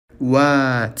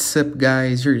What's up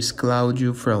guys, here's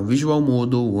Claudio from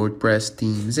Visualmodo WordPress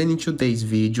themes, and in today's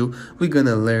video we're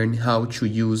gonna learn how to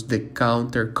use the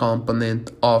counter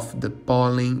component of the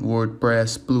Pollen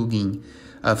WordPress plugin,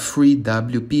 a free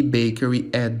WPBakery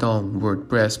add-on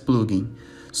WordPress plugin.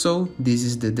 So this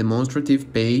is the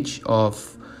demonstrative page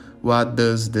of what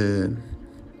does the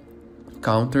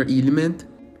counter element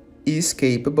is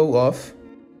capable of.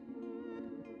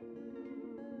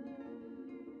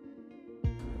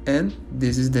 And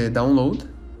this is the download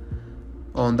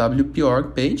on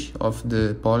WP.org page of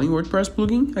the Pollen WordPress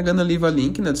plugin. I'm gonna leave a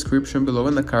link in the description below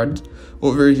and a card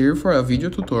over here for a video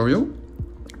tutorial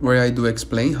where I do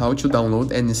explain how to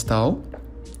download and install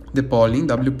the Pollen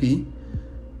WP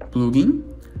plugin.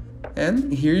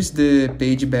 And here's the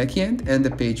page backend and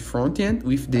the page frontend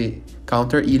with the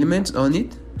counter elements on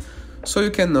it. So you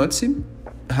can notice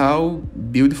how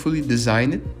beautifully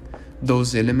designed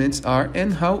those elements are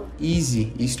and how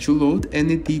easy it is to load and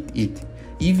edit it,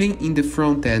 even in the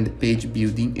front-end page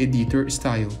building editor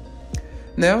style.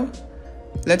 Now,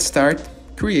 let's start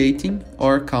creating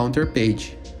our counter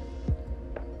page.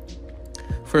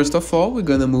 First of all, we're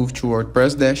gonna move to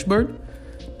WordPress dashboard,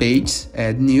 Pages,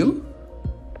 Add New.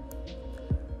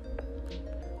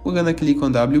 We're gonna click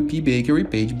on WPBakery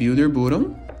Page Builder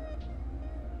button.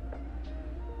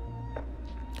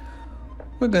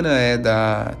 We're gonna add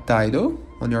a title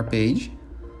on your page.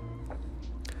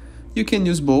 You can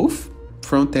use both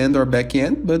front-end or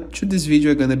back-end, but to this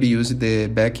video I'm gonna be using the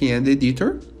back-end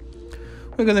editor.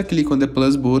 We're gonna click on the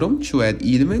plus button to add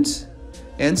elements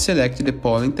and select the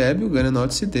Pollen tab. You're gonna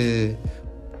notice the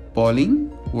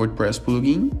Pollen WordPress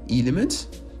plugin elements,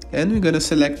 and we're gonna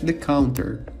select the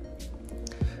counter.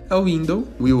 A window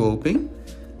will open,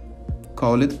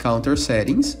 call it counter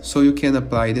settings, so you can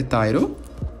apply the title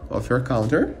of your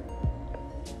counter.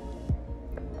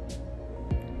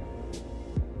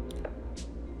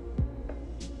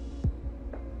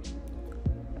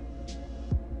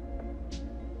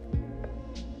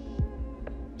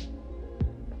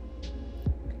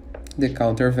 The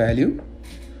counter value.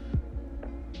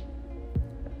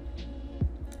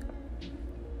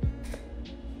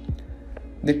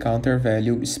 The counter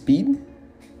value speed.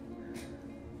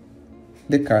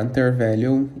 The counter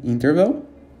value interval.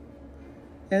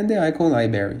 And the icon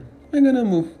library.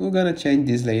 We're gonna change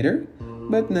this later,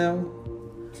 but now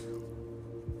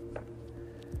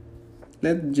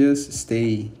let's just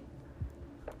stay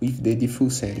with the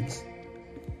default settings.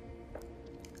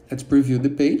 Let's preview the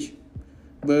page,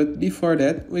 but before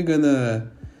that we're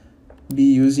gonna be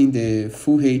using the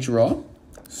full HRAW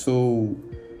so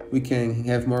we can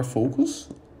have more focus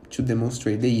to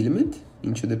demonstrate the element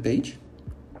into the page.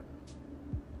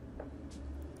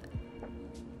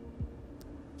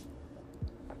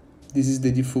 This is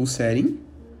the default setting.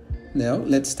 Now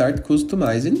let's start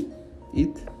customizing it.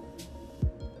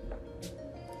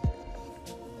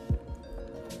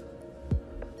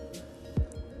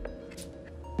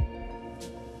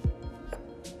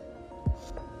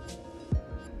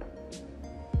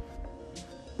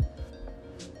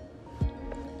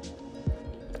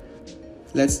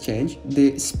 Let's change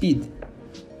the speed.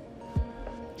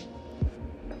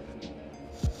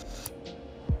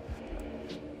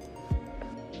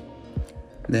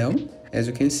 Now, as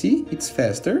you can see, it's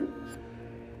faster.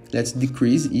 Let's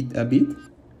decrease it a bit.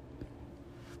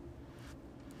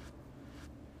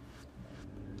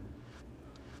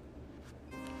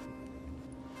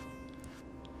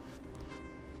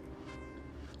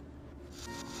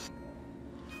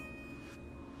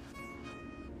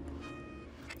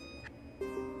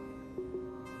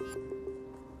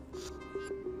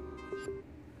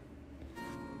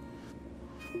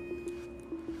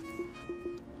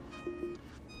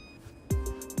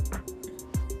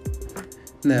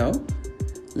 Now,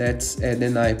 let's add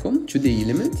an icon to the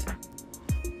element.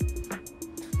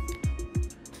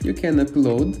 You can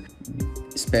upload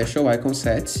special icon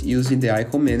sets using the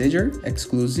icon manager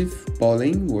exclusive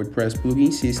Pollen WordPress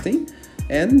plugin system,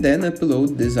 and then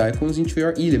upload these icons into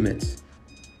your elements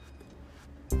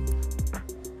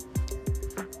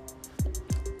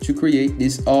to create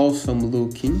this awesome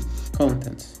looking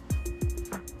content.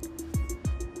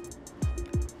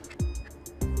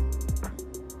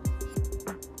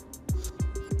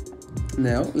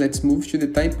 Now let's move to the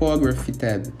typography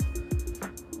tab.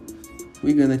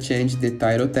 We're gonna change the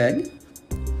title tag.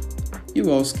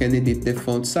 You also can edit the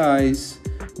font size,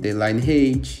 the line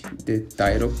height, the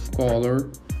title color.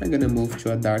 I'm gonna move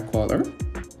to a dark color.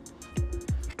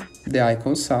 The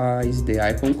icon size, the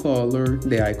icon color,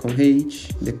 the icon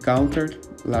height, the counter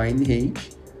line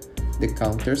height, the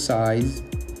counter size,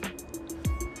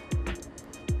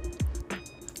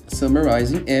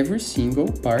 summarizing every single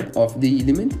part of the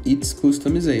element, it's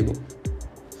customizable.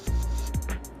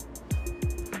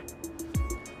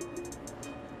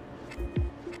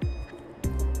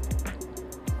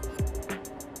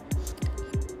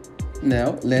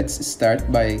 Now let's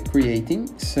start by creating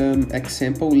some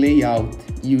example layout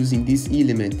using this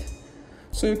element,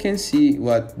 so you can see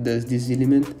what does this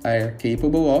element are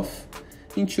capable of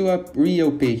into a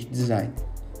real page design.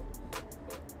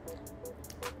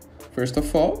 First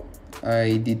of all,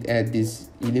 I did add this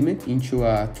element into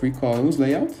a 3 columns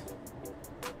layout.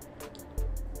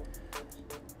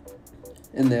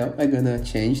 And now I'm gonna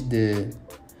change the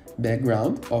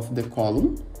background of the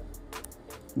column,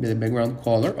 the background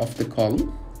color of the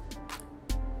column.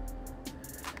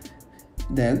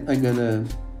 Then I'm gonna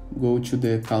go to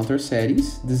the counter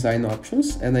settings, design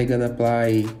options, and I'm gonna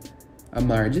apply a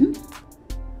margin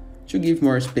to give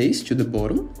more space to the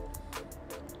bottom.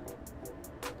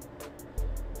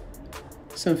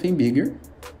 Something bigger.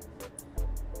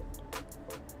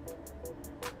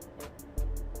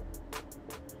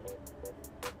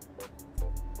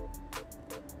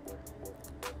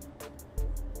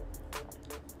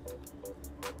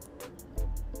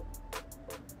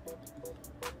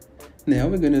 Now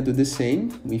we're gonna do the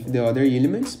same with the other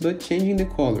elements, but changing the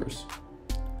colors.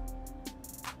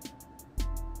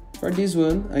 For this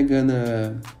one, I'm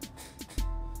gonna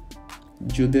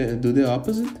do the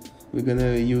opposite. We're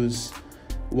gonna use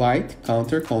white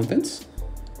counter contents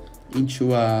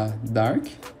into a dark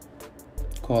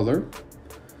color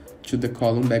to the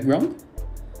column background.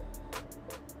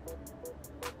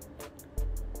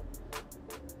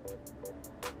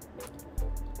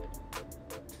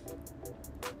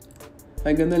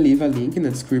 I'm gonna leave a link in the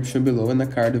description below and a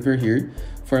card over here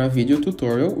for a video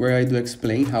tutorial where I do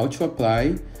explain how to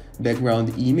apply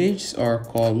background images or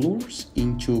colors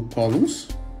into columns.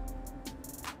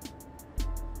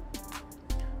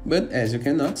 But as you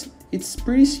can notice, it's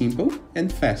pretty simple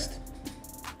and fast.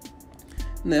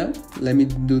 Now, let me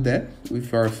do that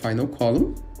with our final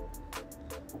column.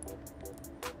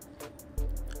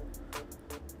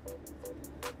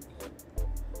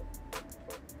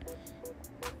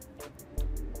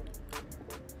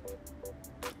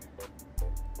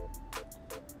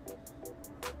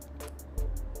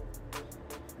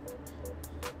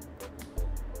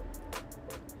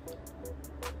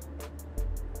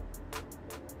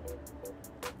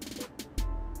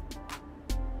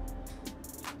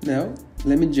 Now,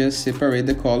 let me just separate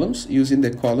the columns using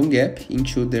the column gap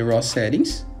into the raw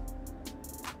settings,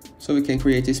 so we can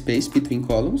create a space between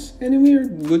columns and we are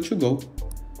good to go.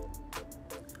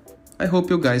 I hope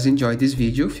you guys enjoyed this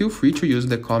video. Feel free to use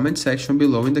the comment section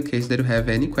below in the case that you have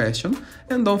any question,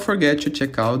 and don't forget to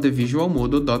check out the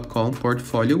Visualmodo.com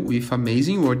portfolio with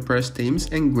amazing WordPress themes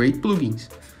and great plugins.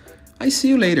 I see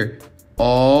you later.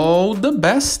 All the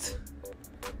best!